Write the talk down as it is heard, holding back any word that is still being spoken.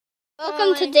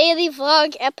Welcome to Daily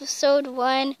Vlog Episode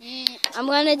 1. I'm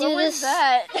gonna do this.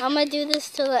 I'm gonna do this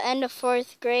till the end of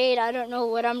 4th grade. I don't know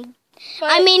what I'm.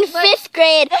 I mean 5th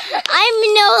grade.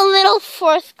 I'm no little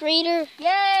 4th grader. Yay!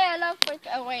 I love 4th.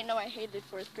 Oh wait, no, I hated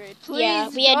 4th grade. Please, yeah,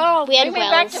 we had bring me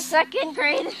wells. back to 2nd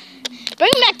grade.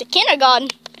 Bring me back to kindergarten.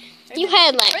 You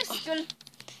had like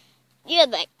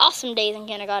awesome days in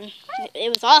kindergarten. It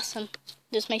was awesome.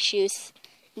 There's my shoes.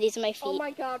 These are my feet. Oh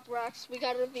my God, Rex, we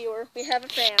got a viewer. We have a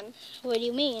fan. What do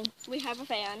you mean? We have a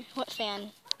fan. What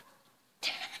fan?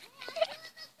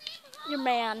 Your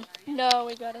man. No,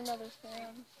 we got another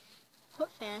fan. What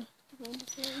fan?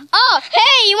 Oh,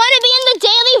 hey, you want to be in the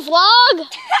daily vlog?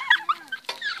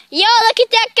 Yo, look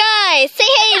at that guy. Say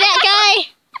hey, that guy.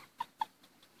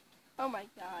 Oh my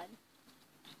God.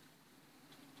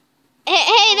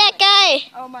 Hey, that guy.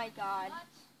 Oh my God.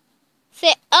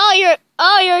 Say,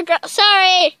 you're a girl.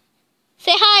 Sorry.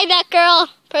 Say hi, that girl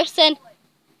person.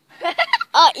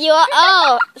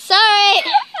 Sorry.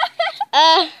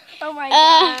 Oh my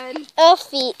God.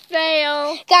 Feet.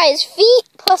 Fail. Guys, feet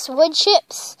plus wood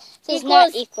chips is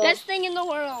not equal. Best thing in the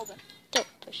world. Don't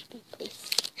push me, please.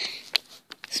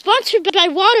 Sponsored by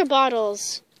water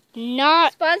bottles.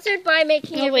 Not sponsored by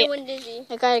making everyone dizzy.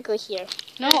 I gotta go here.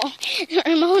 No,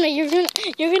 Ramona, you're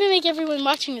gonna make everyone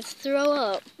watching this throw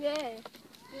up. Yay.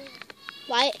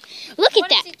 Why? Look at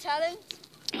that. See talent?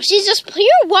 She's just pure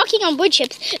walking on wood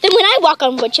chips. Then when I walk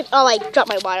on wood chips, I drop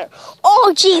my water.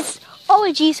 Oh jeez.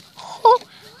 Oh jeez.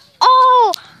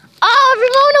 Oh,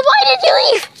 Ramona, why did you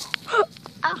leave?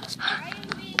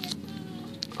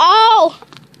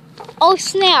 Oh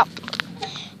snap.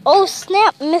 Oh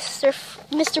snap,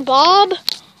 Mr. Bob.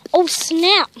 Oh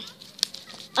snap.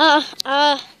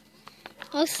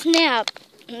 Oh snap.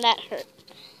 That hurt.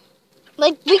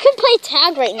 Like, we could play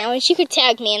tag right now, and she could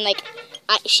tag me, and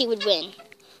she would win.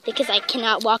 Because I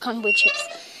cannot walk on wood chips.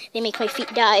 They make my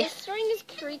feet die. This string is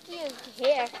creaky as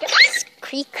heck.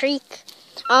 Creak.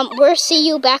 We'll see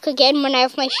you back again when I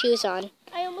have my shoes on.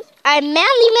 I'm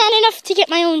manly man enough to get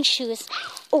my own shoes.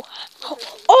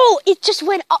 Oh, it just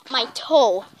went up my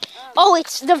toe. Oh,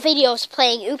 it's the video's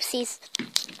playing. Oopsies.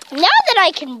 Now that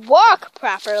I can walk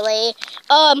properly,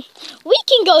 we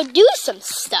can go do some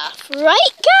stuff,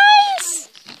 right, guys?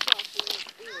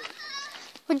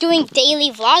 We're doing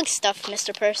daily vlog stuff,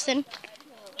 Mr. Person.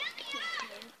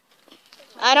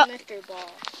 I don't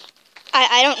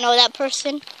know that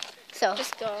person, so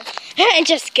just go.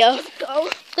 Just go.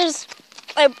 There's,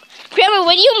 Grandma,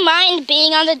 would you mind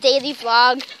being on the daily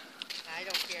vlog? I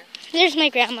don't care. There's my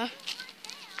grandma.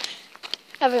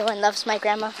 Everyone loves my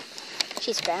grandma.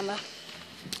 She's grandma.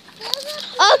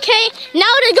 Okay, now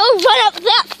to go run up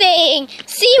that thing.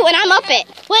 See you when I'm up it.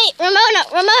 Wait, Ramona,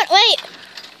 wait.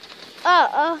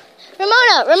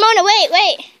 Ramona,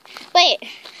 wait.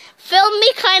 Film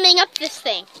me climbing up this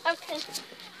thing.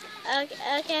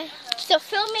 Okay. So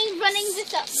film me running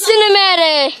this up.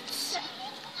 Cinematics.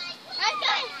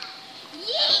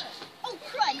 Yeet. Oh,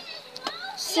 crud.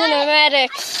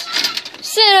 Cinematics.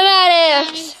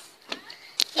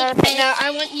 Now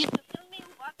I want you to film me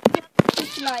walking up the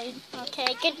slide.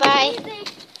 Okay, goodbye.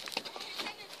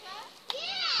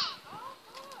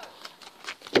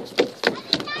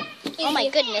 Oh my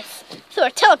goodness. Through a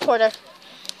teleporter.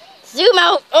 Zoom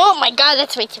out. Oh my God,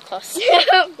 that's way too close.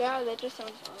 Yeah, that just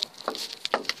sounds fun.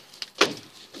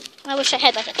 I wish I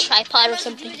had like a tripod or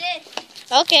something.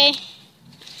 Okay.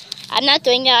 I'm not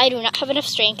doing that. I do not have enough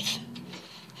strength.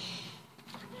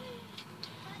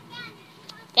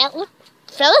 That looked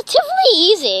relatively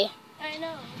easy. I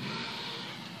know.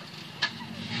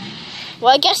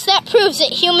 Well, I guess that proves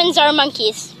that humans are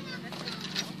monkeys.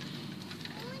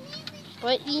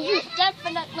 What? You're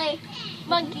definitely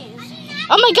monkeys.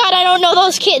 Oh my God, I don't know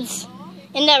those kids.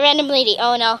 And that random lady.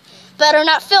 Oh no. Better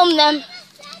not film them.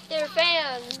 They're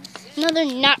fans. No, they're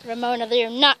not, Ramona. They're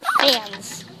not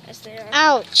fans. Yes, they are.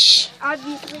 Ouch.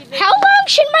 Obviously. How long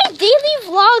should my daily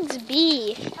vlogs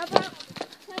be? About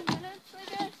 10 minutes, I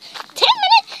guess. 10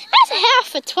 minutes? That's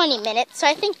half of 20 minutes, so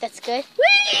I think that's good.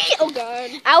 Whee! Oh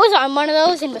God. I was on one of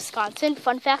those in Wisconsin.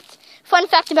 Fun fact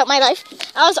about my life.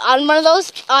 I was on one of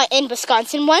those in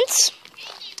Wisconsin once.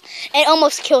 It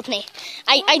almost killed me.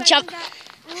 I jumped.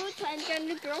 Ooh, Ted's got a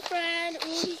new girlfriend. Ooh,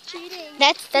 he's cheating.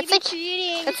 That's like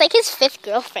cheating. That's like his 5th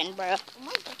girlfriend, bro. Oh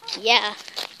my God. Yeah.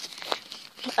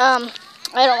 I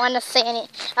don't want to say any.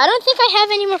 I don't think I have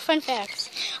any more fun facts.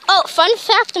 Oh, fun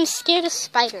fact, I'm scared of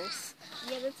spiders.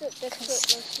 Yeah, that's what most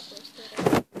people are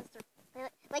scared of.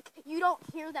 Like, you don't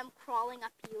hear them crawling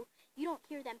up you. You don't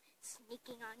hear them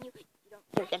sneaking on you. You don't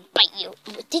hear them bite you.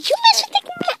 Did you mess with the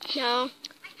cat? No.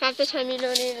 Half the time you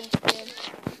don't even see them.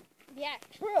 Yeah,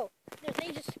 true.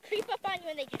 They just creep up on you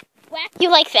and they just whack You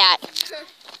like that?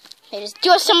 Okay, just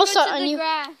do a somersault on you.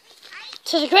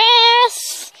 To the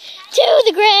grass. To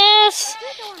the grass.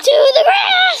 To the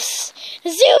grass.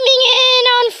 Zooming in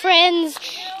on friends.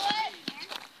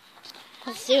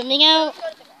 Zooming out.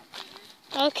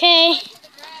 Okay.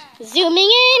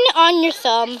 Zooming in on your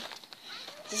thumb.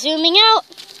 Zooming out.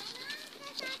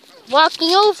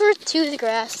 Walking over to the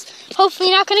grass. Hopefully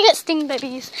you're not going to get sting by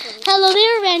bees. Hello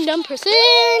there, random person.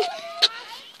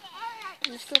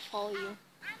 I'm just gonna follow you.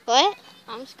 What?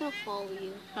 I'm just gonna follow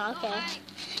you. Okay.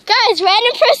 Guys,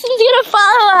 random person's going to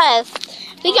follow us.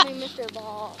 We got Mr.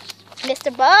 Boss.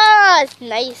 Mr. Boss.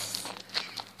 Nice.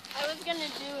 I was gonna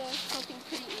do something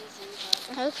pretty easy,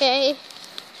 but... Okay.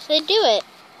 So do it.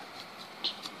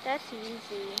 That's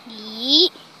easy.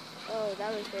 Yeet. Oh,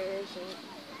 that was very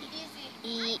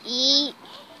easy. Yeet.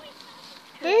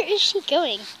 Where is she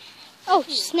going? Oh,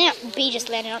 snap. The bee just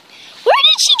landed on. Where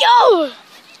did she go?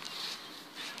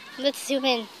 Let's zoom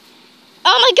in.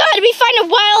 Oh my god, we find a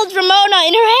wild Ramona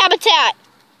in her habitat.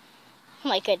 Oh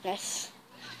my goodness.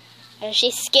 As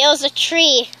she scales a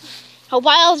tree. A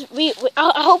wild,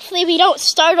 hopefully we don't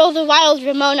startle the wild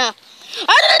Ramona.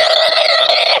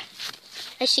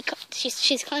 As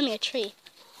she's climbing a tree.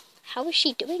 How is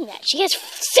she doing that? She has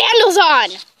sandals on.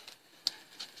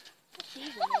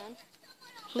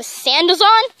 With sandals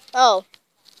on? Oh,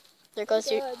 there goes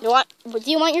your. Do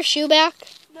you want your shoe back?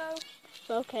 No.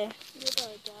 Okay. You're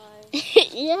gonna die.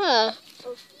 Yeah.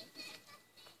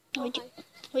 Oh.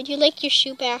 Would you like your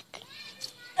shoe back?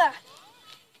 Ah.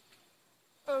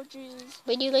 Oh Jesus.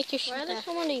 Would you like your shoe Why are there back?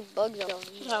 so many bugs on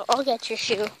me? Oh, I'll get your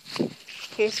shoe.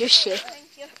 Here's your shoe.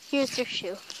 Thank you. Here's your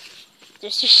shoe.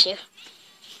 There's your shoe.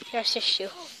 There's your shoe.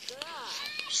 Oh God.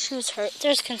 Shoes hurt.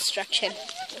 There's construction.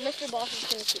 Mr. Boss is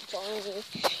gonna keep following me.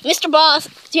 Mr. Boss,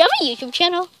 do you have a YouTube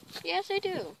channel? Yes, I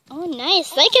do. Oh,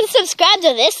 nice. Like and subscribe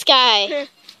to this guy.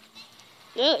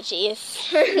 Oh,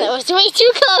 jeez. That was way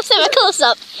too close of a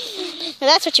close-up. Now,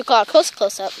 that's what you call a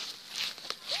close-up.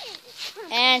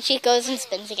 And she goes and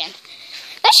spins again.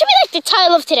 That should be like the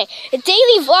title of today. A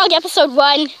daily vlog, episode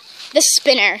 1, The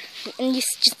Spinner. And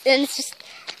it's just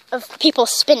of people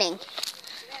spinning.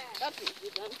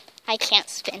 I can't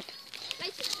spin.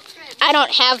 I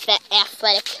don't have that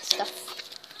athletic stuff.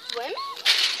 Swim?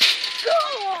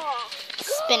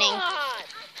 Spinning.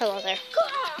 Hello there.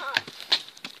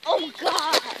 Oh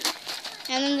God!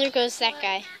 And then there goes that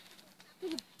guy.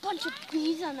 There's a bunch of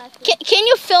bees on that thing. Can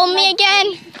you film me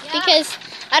again? Because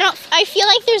I feel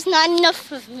like there's not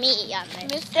enough of me on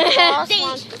this. Mr. Boss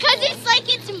wants to Because it's like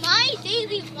it's my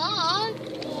daily vlog.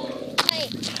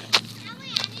 Like,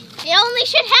 it only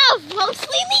should have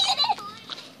mostly me in it.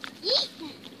 Yeet.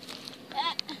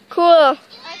 Cool.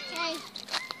 Okay.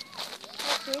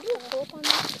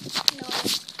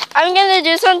 I'm gonna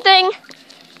do something,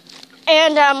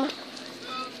 and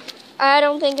I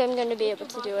don't think I'm gonna be able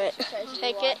to do it.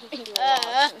 Take it.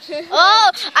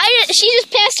 She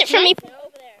just passed it from me.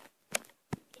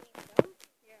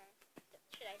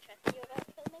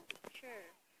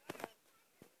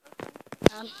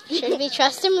 Should we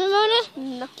trust him, Ramona?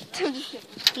 No.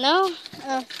 No?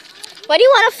 What do you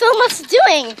want to film us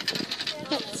doing?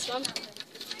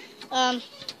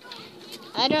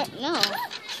 I don't know.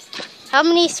 How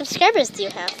many subscribers do you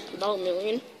have? About 1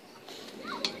 million.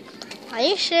 Are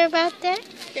you sure about that?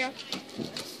 Yeah.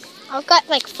 I've got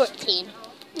like 14.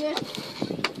 Yeah.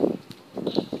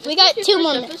 We got 2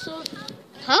 more. Episode?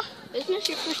 Huh? Isn't this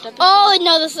your first episode? Oh,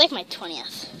 no, this is like my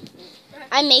 20th.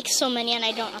 I make so many and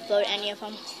I don't upload any of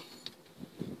them.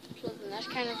 So then that's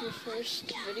kind of your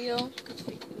first video, because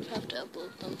we would have to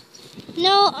upload them.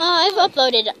 No, I've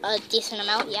uploaded a decent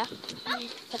amount, yeah.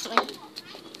 Definitely.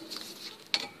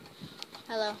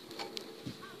 Hello.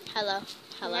 Hello.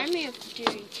 Hello. Remind me of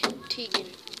Tegan.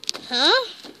 Huh?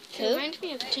 It reminds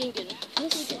me of Tegan.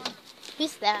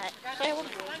 Who's that? My old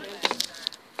girlfriend.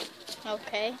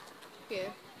 Okay.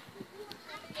 Yeah.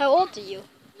 How old are you?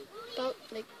 About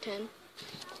like 10.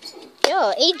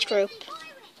 Yo, age group.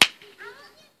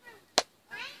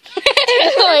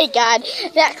 Oh my god,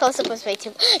 that close-up was way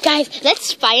too... Guys, let's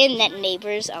spy in that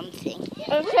neighbor's thing.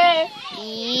 Okay.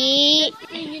 Yeet.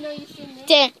 You know you've seen this.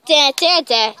 Da da da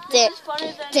da da. This is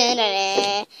funner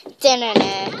than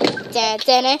Da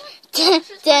da da da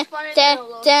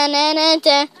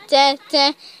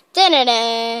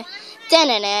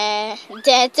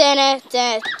da da da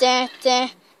da da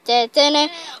da da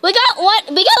We got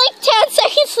like 10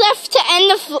 seconds left to end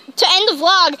the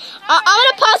vlog. I'm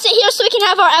gonna pause it here so we can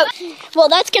have our out. Well,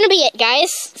 that's gonna be it,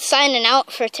 guys. Signing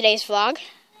out for today's vlog.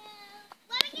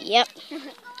 Yep.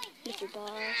 Mr.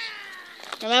 Boss.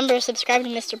 Remember, subscribe to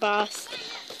Mr. Boss.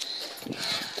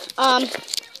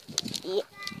 Yeah.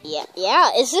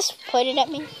 Yeah. Is this pointed at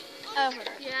me? Oh,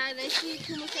 yeah, they see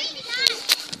too much of it.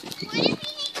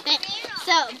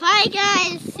 So, bye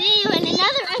guys. See you in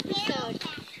another episode.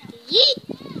 Yeet.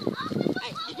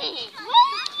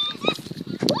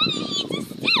 What did you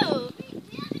just do?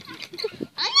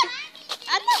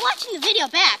 I'm not watching the video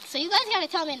back, so you guys gotta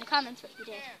tell me in the comments what you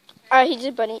did. He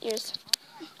did bunny ears.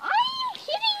 Are you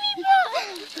kidding me,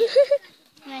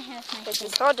 bro? I have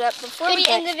my Hold up before we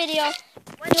end the video.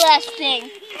 One last thing.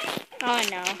 Oh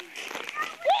no.